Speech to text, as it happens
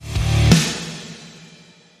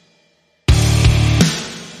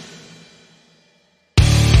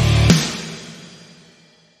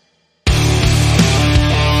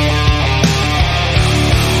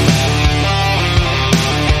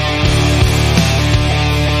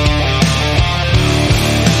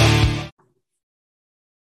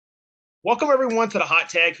Welcome, everyone, to the Hot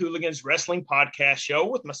Tag Hooligans Wrestling Podcast Show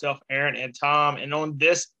with myself, Aaron, and Tom. And on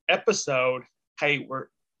this episode, hey, we're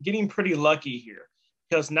getting pretty lucky here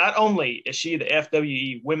because not only is she the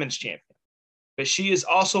FWE Women's Champion, but she is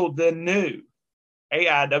also the new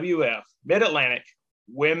AIWF Mid-Atlantic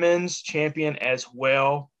Women's Champion as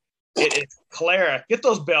well. It is Clara. Get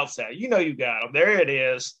those belts out. You know you got them. There it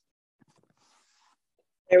is.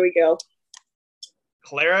 There we go.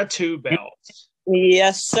 Clara Two Belts.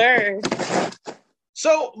 Yes, sir.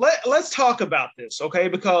 So let's talk about this, okay?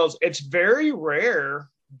 Because it's very rare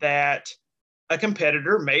that a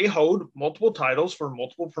competitor may hold multiple titles for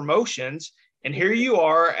multiple promotions. And here you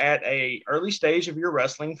are at a early stage of your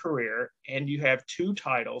wrestling career, and you have two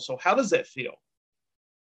titles. So how does that feel?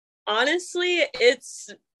 Honestly,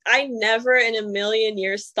 I never in a million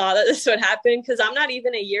years thought that this would happen because I'm not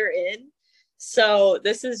even a year in. So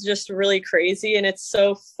this is just really crazy, and it's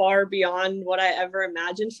so far beyond what I ever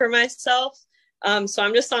imagined for myself. So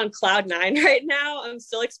I'm just on cloud nine right now. I'm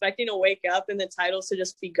still expecting to wake up and the titles to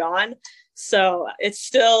just be gone. So it's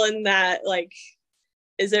still in that, like,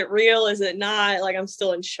 is it real? Is it not? Like, I'm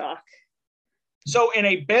still in shock. So in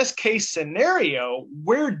a best case scenario,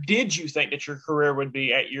 where did you think that your career would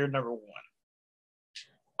be at year number one?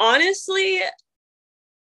 Honestly,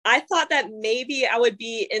 I thought that maybe I would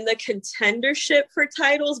be in the contendership for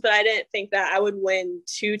titles, but I didn't think that I would win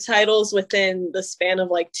two titles within the span of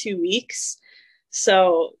like 2 weeks.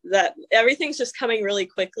 So that everything's just coming really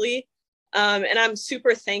quickly. And I'm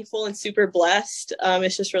super thankful and super blessed.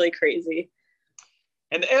 It's just really crazy.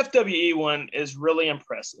 And the FWE one is really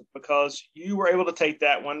impressive because you were able to take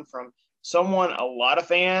that one from someone a lot of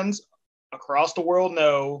fans across the world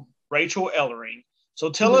know, Rachel Ellering. So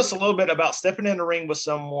tell us a little bit about stepping in the ring with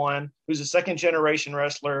someone who's a second-generation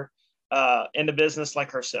wrestler in the business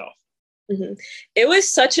like herself. Mm-hmm. It was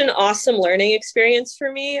such an awesome learning experience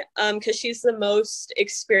for me because she's the most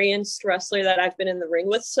experienced wrestler that I've been in the ring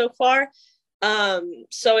with so far.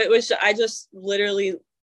 So I just literally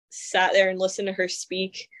sat there and listened to her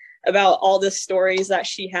speak about all the stories that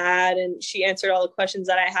she had, and she answered all the questions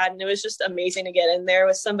that I had. And it was just amazing to get in there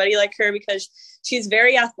with somebody like her because she's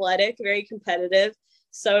very athletic, very competitive.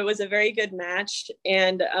 So it was a very good match.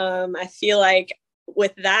 And I feel like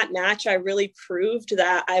with that match, I really proved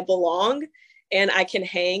that I belong and I can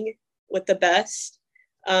hang with the best.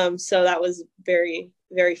 So that was very,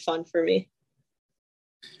 very fun for me.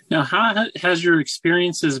 Now, how has your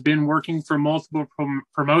experiences been working for multiple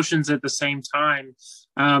promotions at the same time?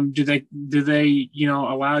 Do they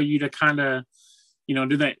allow you to kind of,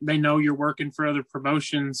 do they know you're working for other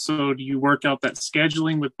promotions? So do you work out that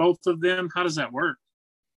scheduling with both of them? How does that work?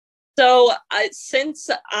 So since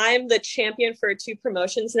I'm the champion for two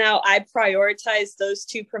promotions now, I prioritize those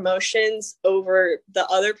two promotions over the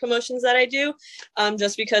other promotions that I do,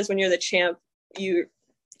 just because when you're the champ, you're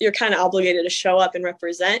kind of obligated to show up and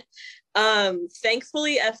represent.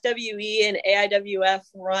 Thankfully, FWE and AIWF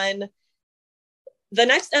run the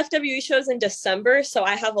next FWE shows in December, so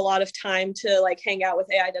I have a lot of time to like hang out with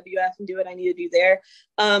AIWF and do what I need to do there.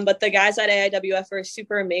 But the guys at AIWF are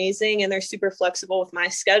super amazing and they're super flexible with my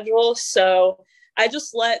schedule. So I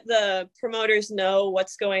just let the promoters know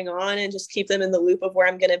what's going on and just keep them in the loop of where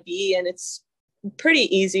I'm going to be. And it's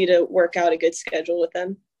pretty easy to work out a good schedule with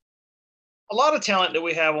them. A lot of talent that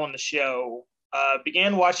we have on the show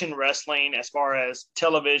began watching wrestling as far as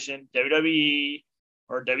television, WWE,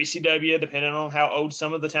 or WCW, depending on how old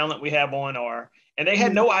some of the talent we have on are. And they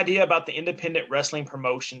had no idea about the independent wrestling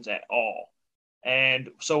promotions at all. And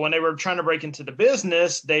so when they were trying to break into the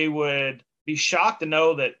business, they would be shocked to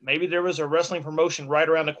know that maybe there was a wrestling promotion right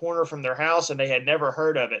around the corner from their house and they had never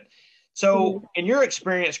heard of it. So in your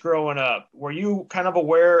experience growing up, were you kind of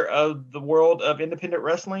aware of the world of independent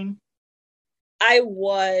wrestling?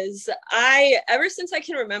 Ever since I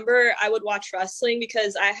can remember, I would watch wrestling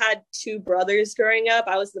because I had two brothers growing up.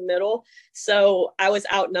 I was the middle, so I was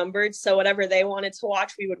outnumbered. So whatever they wanted to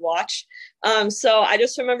watch, we would watch. So I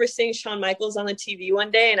just remember seeing Shawn Michaels on the TV one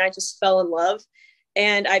day and I just fell in love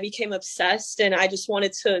and I became obsessed and I just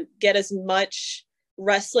wanted to get as much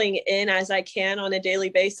wrestling in as I can on a daily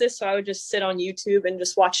basis. So I would just sit on YouTube and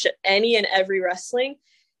just watch any and every wrestling.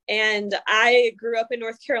 And I grew up in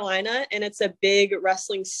North Carolina, and it's a big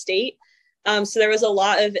wrestling state. So there was a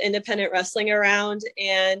lot of independent wrestling around,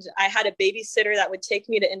 and I had a babysitter that would take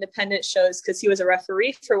me to independent shows because he was a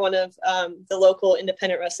referee for one of the local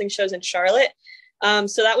independent wrestling shows in Charlotte.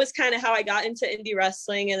 So that was kind of how I got into indie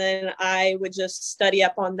wrestling. And then I would just study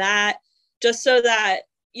up on that just so that,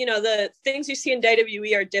 you know, the things you see in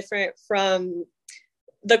WWE are different from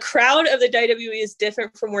the crowd of the WWE is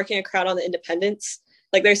different from working a crowd on the independents.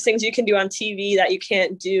 Like there's things you can do on TV that you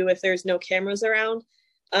can't do if there's no cameras around,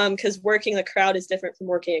 because working the crowd is different from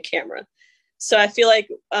working a camera. So I feel like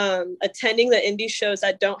attending the indie shows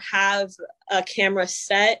that don't have a camera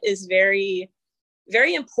set is very,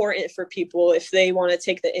 very important for people if they want to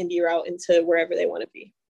take the indie route into wherever they want to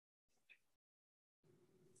be.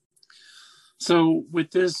 So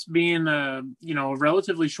with this being a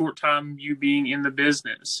relatively short time you being in the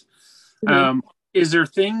business, is there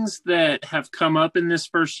things that have come up in this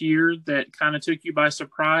first year that kind of took you by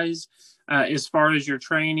surprise as far as your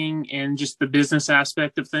training and just the business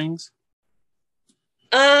aspect of things?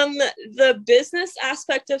 The business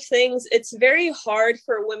aspect of things, it's very hard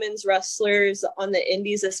for women's wrestlers on the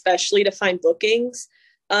indies, especially, to find bookings.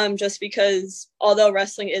 Just because although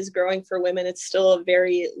wrestling is growing for women, it's still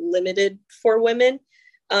very limited for women.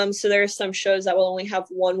 So there are some shows that will only have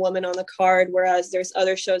one woman on the card, whereas there's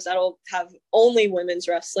other shows that will have only women's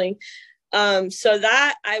wrestling. So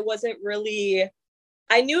that I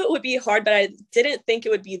knew it would be hard, but I didn't think it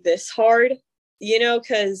would be this hard,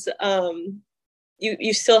 because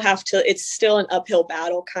you still have to, it's still an uphill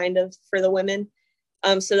battle kind of for the women.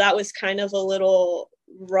 So that was kind of a little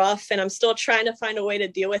rough, and I'm still trying to find a way to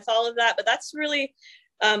deal with all of that. But that's really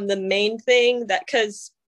the main thing, that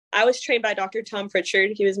because I was trained by Dr. Tom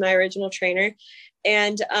Pritchard. He was my original trainer,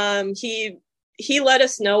 and he let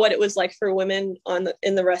us know what it was like for women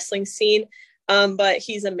in the wrestling scene. But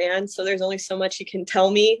he's a man, so there's only so much he can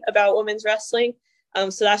tell me about women's wrestling.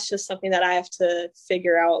 So that's just something that I have to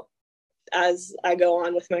figure out as I go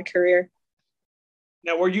on with my career.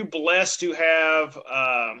 Now, were you blessed to have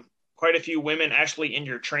quite a few women actually in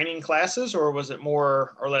your training classes, or was it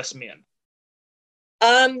more or less men?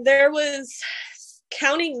 There was,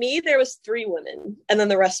 counting me, there was 3 women, and then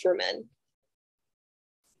the rest were men.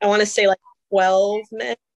 I want to say like 12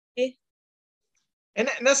 men. And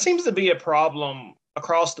that seems to be a problem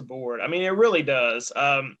across the board. I mean, it really does.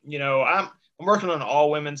 I'm working on an all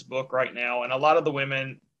women's book right now, and a lot of the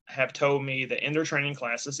women have told me that in their training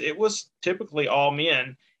classes, it was typically all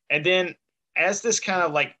men. And then as this kind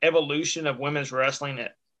of like evolution of women's wrestling,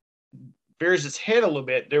 it rears its head a little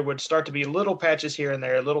bit, there would start to be little patches here and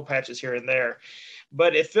there, little patches here and there.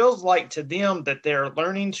 But it feels like to them that they're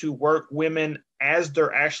learning to work women as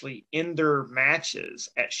they're actually in their matches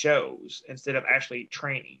at shows instead of actually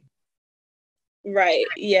training. Right.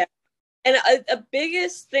 Yeah. And a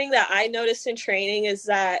biggest thing that I noticed in training is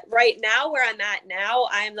that right now, where I'm at now,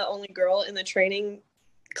 I am the only girl in the training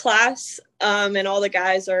class, and all the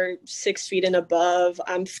guys are 6 feet and above.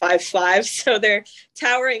 I'm 5'5", so they're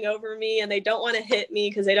towering over me, and they don't want to hit me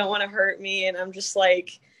because they don't want to hurt me. And I'm just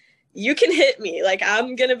like, you can hit me. Like,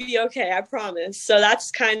 I'm going to be okay, I promise. So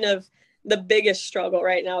that's kind of the biggest struggle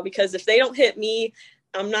right now, because if they don't hit me,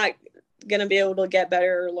 I'm not going to be able to get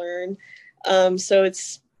better or learn. So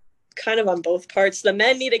it's kind of on both parts. The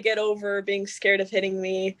men need to get over being scared of hitting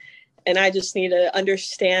me, and I just need to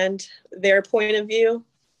understand their point of view.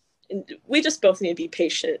 And we just both need to be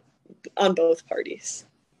patient on both parties.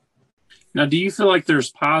 Now, do you feel like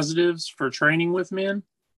there's positives for training with men?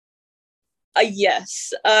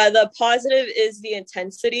 Yes. The positive is the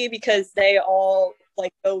intensity, because they all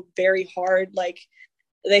like go very hard. Like,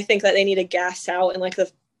 they think that they need to gas out and like the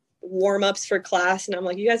warm-ups for class, and I'm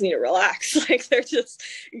like, you guys need to relax. Like, they're just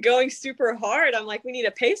going super hard. I'm like, we need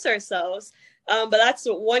to pace ourselves. But that's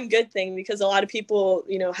one good thing, because a lot of people,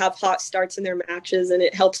 have hot starts in their matches, and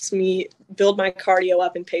it helps me build my cardio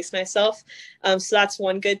up and pace myself. So that's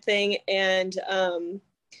one good thing. And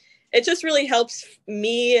it just really helps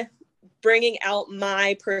me bringing out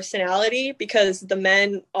my personality, because the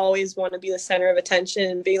men always want to be the center of attention,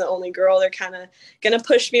 and being the only girl, they're kind of going to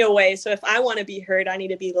push me away. So if I want to be heard, I need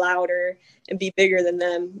to be louder and be bigger than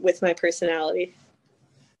them with my personality.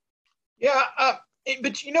 Yeah.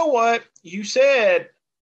 But you know what? You said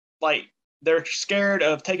like they're scared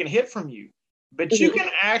of taking a hit from you, but you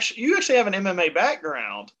actually have an MMA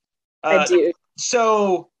background. I do.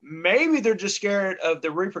 So maybe they're just scared of the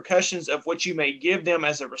repercussions of what you may give them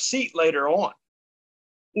as a receipt later on.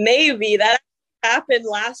 Maybe that happened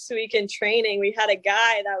last week in training. We had a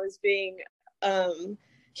guy that was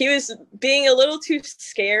he was being a little too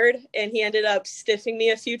scared, and he ended up stiffing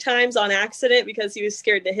me a few times on accident because he was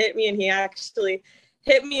scared to hit me, and he actually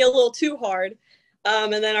hit me a little too hard.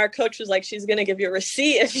 And then our coach was like, she's going to give you a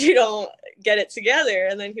receipt if you don't get it together.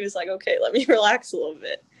 And then he was like, okay, let me relax a little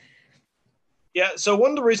bit. Yeah, so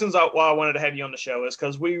one of the reasons why I wanted to have you on the show is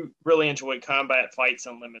because we really enjoy Combat Fights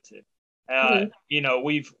Unlimited.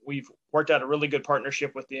 We've worked out a really good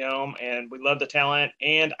partnership with them, and we love the talent.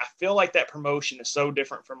 And I feel like that promotion is so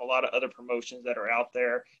different from a lot of other promotions that are out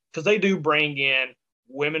there, because they do bring in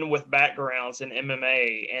women with backgrounds in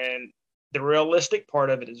MMA, and the realistic part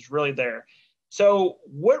of it is really there. So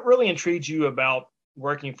what really intrigued you about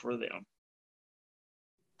working for them?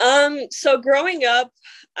 So growing up,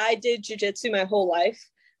 I did jujitsu my whole life.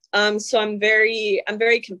 So I'm very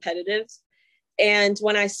competitive. And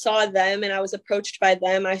when I saw them and I was approached by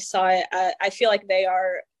them, I saw it. I feel like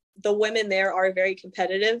the women there are very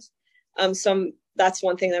competitive. That's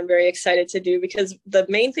one thing that I'm very excited to do, because the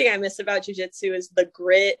main thing I miss about jujitsu is the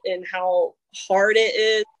grit and how hard it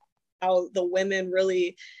is, how the women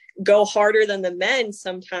really go harder than the men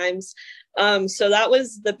sometimes. So that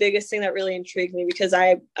was the biggest thing that really intrigued me, because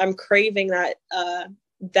I'm craving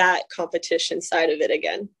that competition side of it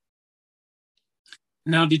again.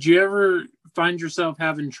 Now, did you ever find yourself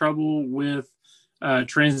having trouble with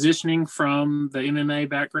transitioning from the MMA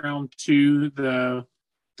background to the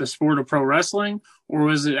sport of pro wrestling, or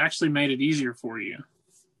was it actually made it easier for you?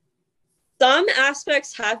 Some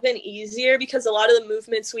aspects have been easier, because a lot of the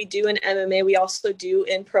movements we do in MMA, we also do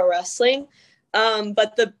in pro wrestling.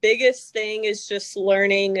 But the biggest thing is just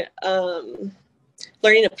learning to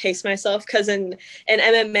pace myself, because in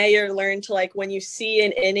MMA you're learned to, like, when you see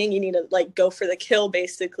an inning, you need to like go for the kill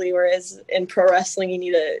basically, whereas in pro wrestling you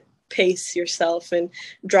need to pace yourself and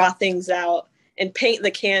draw things out and paint the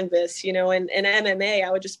canvas, and in MMA I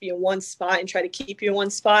would just be in one spot and try to keep you in one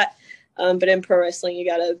spot, but in pro wrestling you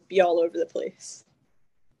got to be all over the place.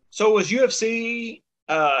 So was UFC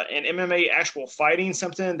and MMA actual fighting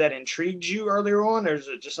something that intrigued you earlier on, or is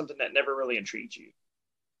it just something that never really intrigued you?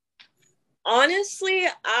 Honestly,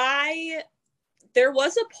 there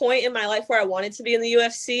was a point in my life where I wanted to be in the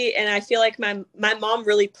UFC, and I feel like my mom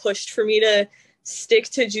really pushed for me to stick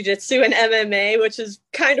to jiu-jitsu and MMA, which is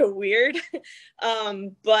kind of weird.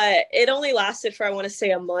 But it only lasted for, I want to say,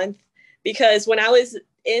 a month, because when I was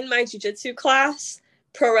in my jiu-jitsu class,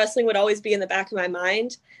 pro wrestling would always be in the back of my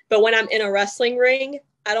mind. But when I'm in a wrestling ring,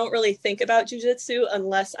 I don't really think about jiu-jitsu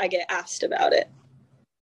unless I get asked about it.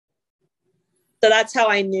 So that's how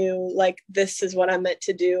I knew, like, this is what I'm meant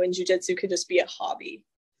to do, and jiu-jitsu could just be a hobby.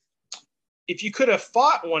 If you could have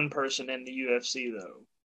fought one person in the UFC, though,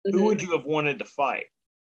 who would you have wanted to fight?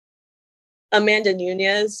 Amanda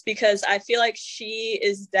Nunes, because I feel like she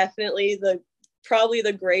is definitely probably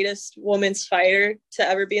the greatest women's fighter to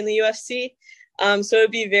ever be in the UFC. So it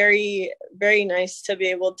would be very, very nice to be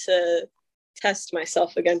able to test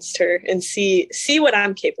myself against her and see what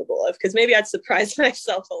I'm capable of, because maybe I'd surprise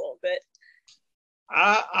myself a little bit.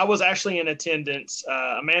 I was actually in attendance.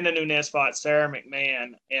 Amanda Nunes fought Sarah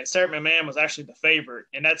McMahon, and Sarah McMahon was actually the favorite.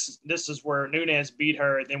 And this is where Nunes beat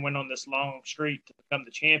her and then went on this long streak to become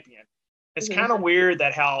the champion. It's kind of weird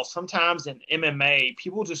that how sometimes in MMA,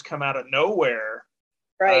 people just come out of nowhere.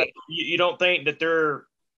 Right. You don't think that they're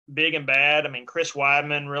big and bad. I mean, Chris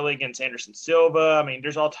Weidman really against Anderson Silva. I mean,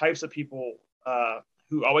 there's all types of people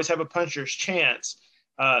who always have a puncher's chance.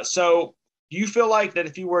 So do you feel like that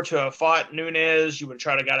if you were to have fought Nunes, you would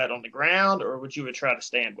try to get it on the ground, or would you try to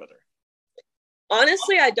stand with her?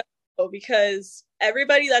 Honestly, I don't know, because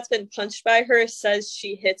everybody that's been punched by her says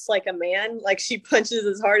she hits like a man, like she punches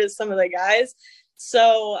as hard as some of the guys.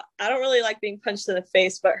 So I don't really like being punched in the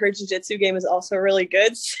face, but her jiu-jitsu game is also really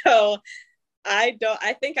good. So I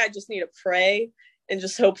think I just need to pray and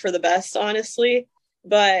just hope for the best, honestly.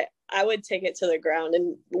 But I would take it to the ground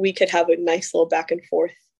and we could have a nice little back and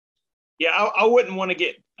forth. Yeah, I wouldn't want to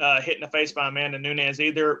get hit in the face by Amanda Nunes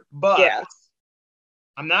either, but yeah.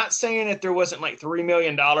 I'm not saying that there wasn't like $3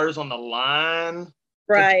 million on the line,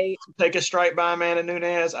 right, to take a strike by Amanda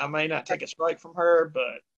Nunes. I may not take a strike from her,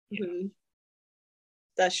 but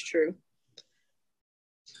that's true.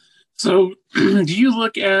 So do you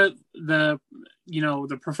look at the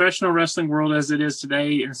professional wrestling world as it is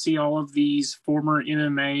today and see all of these former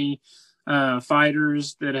MMA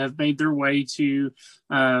fighters that have made their way to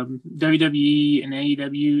WWE and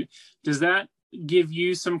AEW? Does that give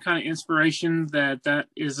you some kind of inspiration that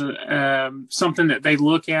is something that they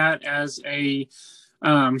look at as a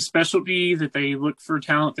specialty, that they look for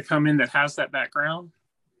talent to come in that has that background?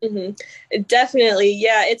 Definitely.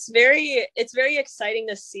 Yeah. It's very exciting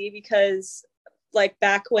to see, because like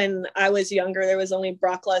back when I was younger, there was only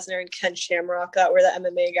Brock Lesnar and Ken Shamrock that were the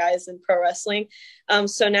MMA guys in pro wrestling.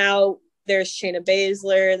 So now there's Shayna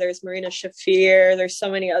Baszler, there's Marina Shafir, there's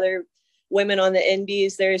so many other women on the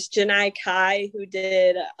indies. There's Janai Kai, who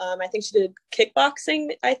did, I think she did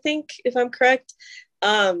kickboxing, I think, if I'm correct.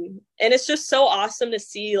 And it's just so awesome to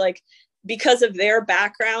see, like, because of their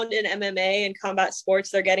background in MMA and combat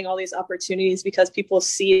sports, they're getting all these opportunities because people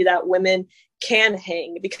see that women can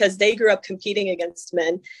hang, because they grew up competing against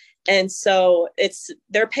men. And so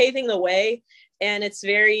they're paving the way, and it's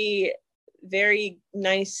very, very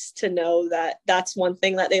nice to know that that's one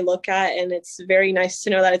thing that they look at, and it's very nice to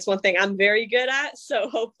know that it's one thing I'm very good at. So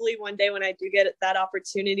hopefully one day when I do get that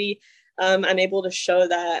opportunity, I'm able to show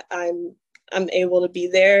that I'm able to be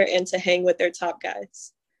there and to hang with their top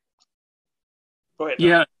guys. Go ahead.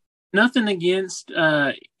 Yeah, nothing against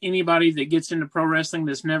anybody that gets into pro wrestling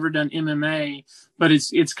that's never done MMA, but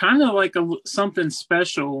it's kind of like something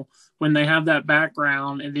special when they have that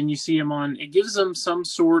background, and then you see them on. It gives them some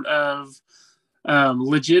sort of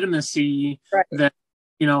legitimacy, right, that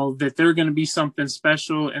that they're going to be something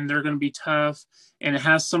special and they're going to be tough, and it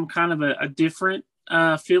has some kind of a different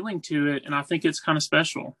feeling to it, and I think it's kind of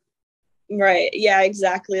special. Right. Yeah,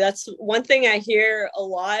 exactly. That's one thing I hear a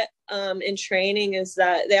lot in training, is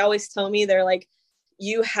that they always tell me, they're like,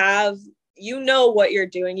 you know what you're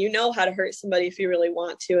doing, you know how to hurt somebody if you really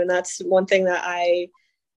want to. And that's one thing that I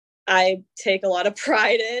take a lot of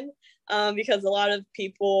pride in, because a lot of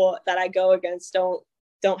people that I go against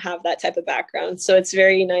don't have that type of background. So it's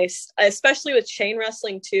very nice, especially with chain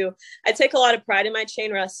wrestling too. I take a lot of pride in my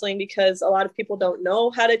chain wrestling because a lot of people don't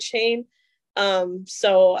know how to chain.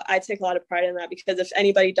 So I take a lot of pride in that, because if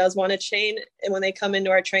anybody does want to chain, and when they come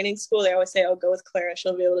into our training school, they always say, "Oh, go with Clara,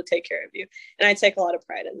 she'll be able to take care of you." And I take a lot of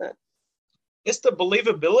pride in that. It's the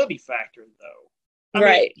believability factor, though.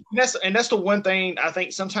 Right. And that's the one thing I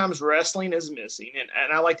think sometimes wrestling is missing.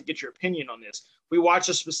 And I like to get your opinion on this. We watch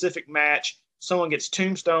a specific match, someone gets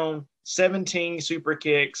tombstone, 17 super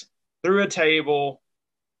kicks through a table,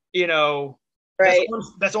 right,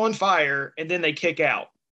 that's on fire, and then they kick out.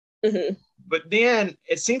 Mm-hmm. But then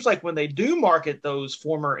it seems like when they do market those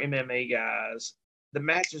former MMA guys, the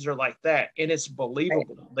matches are like that, and it's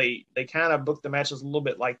believable. Right. They kind of book the matches a little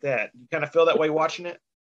bit like that. You kind of feel that way watching it?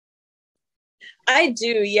 I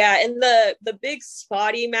do, yeah. And the big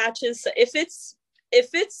spotty matches, if it's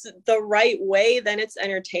the right way, then it's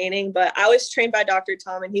entertaining. But I was trained by Dr.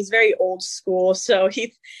 Tom, and he's very old school. So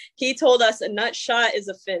he told us a nut shot is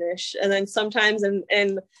a finish. And then sometimes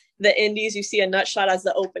in the indies, you see a nut shot as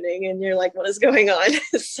the opening, and you're like, what is going on?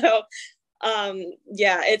 So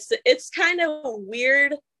yeah, it's kind of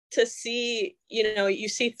weird to see, you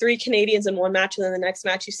see 3 Canadians in one match, and then the next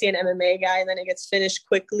match you see an MMA guy, and then it gets finished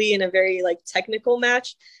quickly in a very technical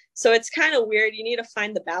match. So it's kind of weird. You need to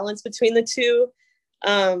find the balance between the two.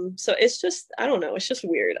 So it's just, I don't know, it's just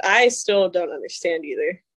weird. I still don't understand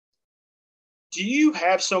either. Do you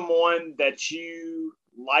have someone that you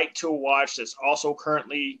like to watch that's also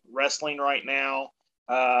currently wrestling right now,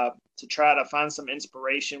 to try to find some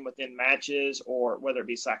inspiration within matches, or whether it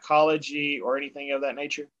be psychology or anything of that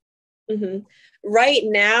nature? Mm-hmm. Right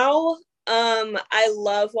now, I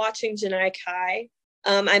love watching Janai Kai.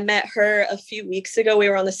 I met her a few weeks ago. We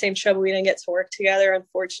were on the same show, but we didn't get to work together,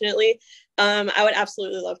 unfortunately. I would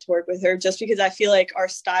absolutely love to work with her, just because I feel like our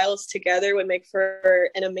styles together would make for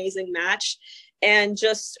an amazing match. And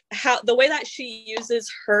just the way that she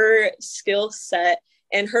uses her skill set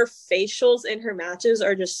and her facials in her matches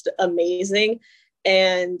are just amazing.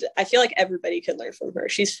 And I feel like everybody could learn from her.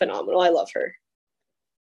 She's phenomenal. I love her.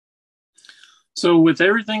 So with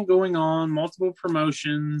everything going on, multiple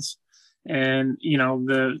promotions, and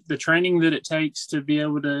the training that it takes to be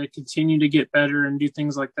able to continue to get better and do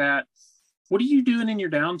things like that, what are you doing in your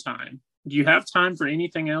downtime? Do you have time for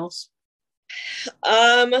anything else?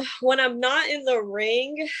 When I'm not in the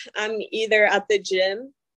ring, I'm either at the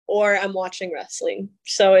gym or I'm watching wrestling.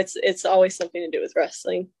 So it's always something to do with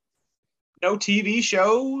wrestling. No TV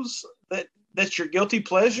shows that's your guilty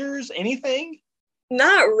pleasures? Anything?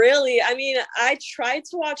 Not really. I mean, I tried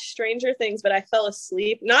to watch Stranger Things, but I fell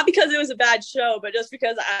asleep. Not because it was a bad show, but just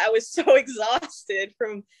because I was so exhausted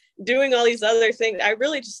from doing all these other things. I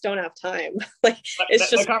really just don't have time.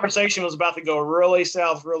 The conversation was about to go really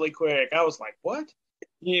south really quick. I was like, what?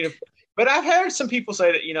 But I've heard some people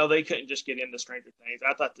say that, they couldn't just get into Stranger Things.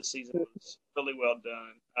 I thought the season was really well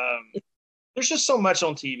done. There's just so much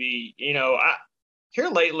on TV. Here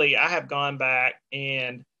lately, I have gone back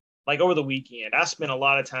and, over the weekend, I spent a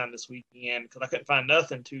lot of time this weekend because I couldn't find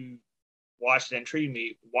nothing to watch that intrigued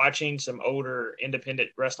me, watching some older independent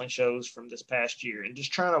wrestling shows from this past year and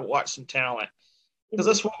just trying to watch some talent, because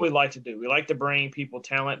that's what we like to do. We like to bring people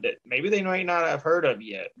talent that maybe they might not have heard of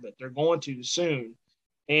yet, but they're going to soon.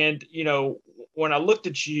 And, when I looked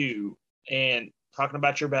at you and talking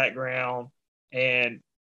about your background and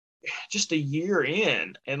just a year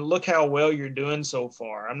in, and look how well you're doing so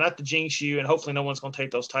far. I'm not to jinx you, and hopefully no one's going to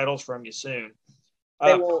take those titles from you soon.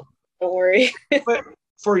 They won't. Don't worry. But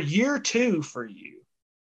for year 2 for you,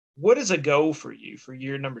 what is a goal for you for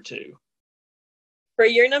year number 2? For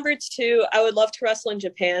year number 2, I would love to wrestle in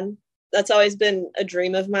Japan. That's always been a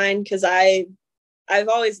dream of mine, because I I've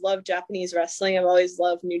always loved Japanese wrestling. I've always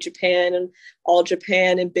loved New Japan and All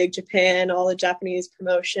Japan and Big Japan, all the Japanese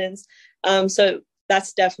promotions. So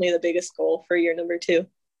that's definitely the biggest goal for year number 2.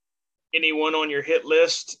 Anyone on your hit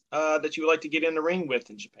list that you would like to get in the ring with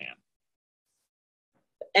in Japan?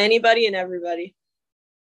 Anybody and everybody,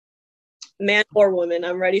 man or woman.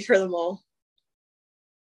 I'm ready for them all.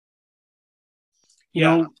 You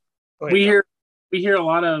know, we hear a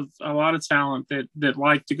lot of talent that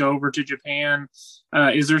like to go over to Japan.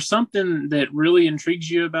 Is there something that really intrigues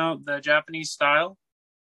you about the Japanese style?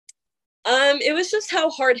 It was just how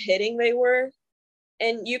hard hitting they were,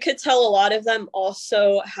 and you could tell a lot of them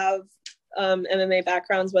also have MMA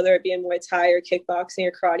backgrounds, whether it be in Muay Thai or kickboxing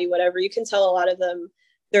or karate, whatever. You can tell a lot of them,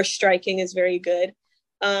 their striking is very good.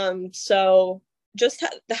 So just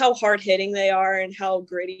how hard hitting they are and how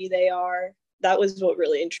gritty they are, that was what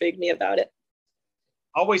really intrigued me about it.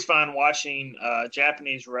 I always find watching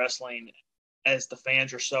Japanese wrestling, as the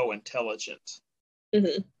fans are so intelligent.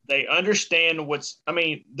 Mm-hmm. They understand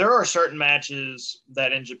there are certain matches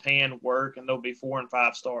that in Japan work and they'll be 4 and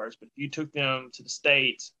 5 stars, but if you took them to the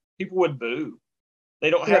States, people would boo. They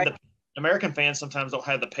don't have American fans sometimes don't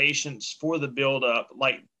have the patience for the build up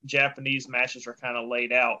like Japanese matches are kind of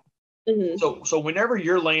laid out. Mm-hmm. So whenever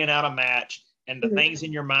you're laying out a match and the mm-hmm. things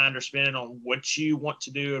in your mind are spinning on what you want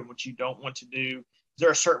to do and what you don't want to do, is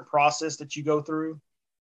there a certain process that you go through?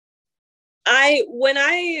 I'm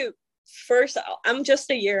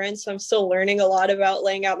just a year in, so I'm still learning a lot about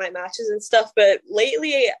laying out my matches and stuff. But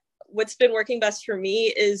lately, what's been working best for me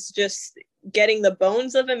is just getting the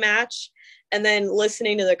bones of a match and then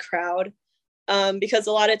listening to the crowd. Because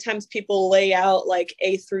a lot of times people lay out like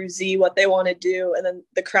A through Z what they want to do, and then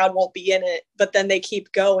the crowd won't be in it, but then they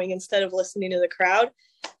keep going instead of listening to the crowd.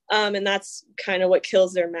 And that's kind of what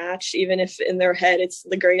kills their match. Even if in their head it's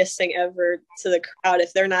the greatest thing ever to the crowd,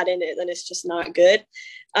 if they're not in it, then it's just not good.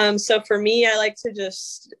 So for me, I like to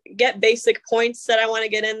just get basic points that I want to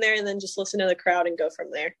get in there and then just listen to the crowd and go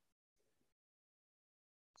from there.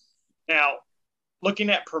 Now, looking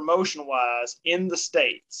at promotion-wise in the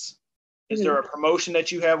States, is there a promotion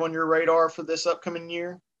that you have on your radar for this upcoming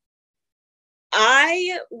year?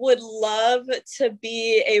 I would love to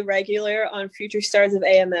be a regular on Future Stars of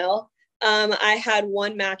AML. I had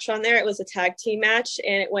one match on there. It was a tag team match,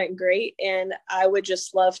 and it went great. And I would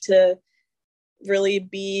just love to really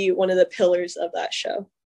be one of the pillars of that show.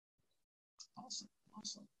 Awesome.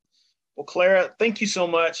 Well, Clara, thank you so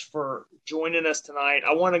much for joining us tonight.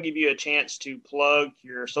 I want to give you a chance to plug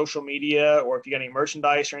your social media, or if you got any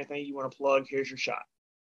merchandise or anything you want to plug, here's your shot.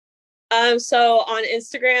 So on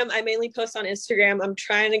Instagram, I mainly post on Instagram. I'm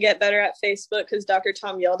trying to get better at Facebook because Dr.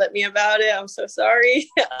 Tom yelled at me about it. I'm so sorry.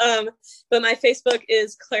 But my Facebook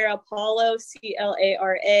is Clara Paulo,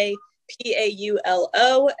 CLARAPAULO.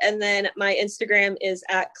 And then my Instagram is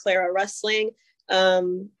at Clara Wrestling.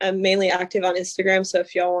 I'm mainly active on Instagram. So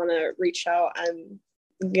if y'all want to reach out, I'm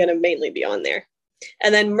going to mainly be on there.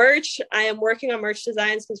 And then merch, I am working on merch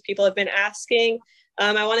designs because people have been asking.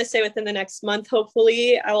 I want to say within the next month,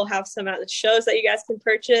 hopefully, I will have some at the shows that you guys can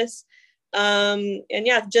purchase. And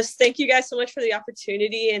yeah, just thank you guys so much for the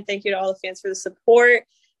opportunity, and thank you to all the fans for the support.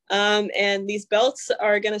 And these belts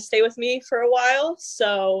are going to stay with me for a while,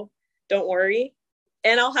 so don't worry.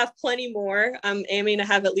 And I'll have plenty more. I'm aiming to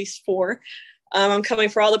have at least 4. I'm coming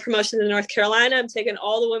for all the promotions in North Carolina. I'm taking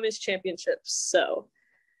all the women's championships, so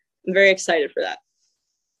I'm very excited for that.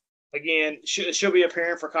 Again, she'll be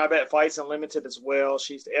appearing for Combat Fights Unlimited as well.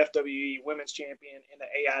 She's the FWE Women's Champion and the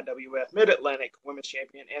AIWF Mid-Atlantic Women's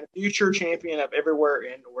Champion and future champion of everywhere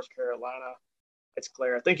in North Carolina. It's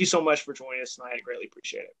Clara. Thank you so much for joining us tonight. I greatly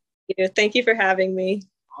appreciate it. Thank you for having me.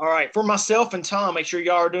 All right. For myself and Tom, make sure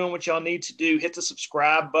y'all are doing what y'all need to do. Hit the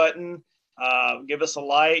subscribe button. Give us a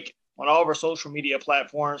like on all of our social media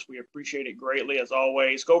platforms. We appreciate it greatly, as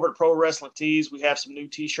always. Go over to Pro Wrestling Tees. We have some new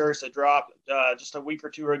T-shirts that dropped just a week or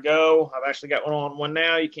two ago. I've actually got one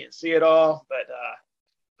now. You can't see it all, but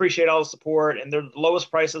appreciate all the support. And they're the lowest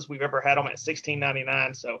prices we've ever had them at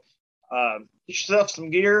 $16.99. So get yourself some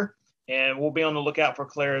gear, and we'll be on the lookout for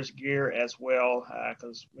Clara's gear as well,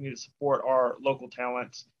 because we need to support our local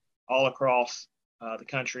talents all across the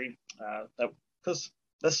country. Because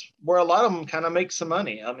that's where a lot of them kind of make some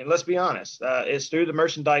money. I mean, let's be honest. It's through the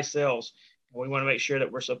merchandise sales. We want to make sure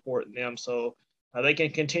that we're supporting them so they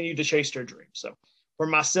can continue to chase their dreams. So for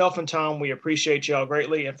myself and Tom, we appreciate y'all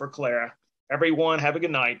greatly. And for Clara, everyone, have a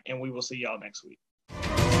good night, and we will see y'all next week.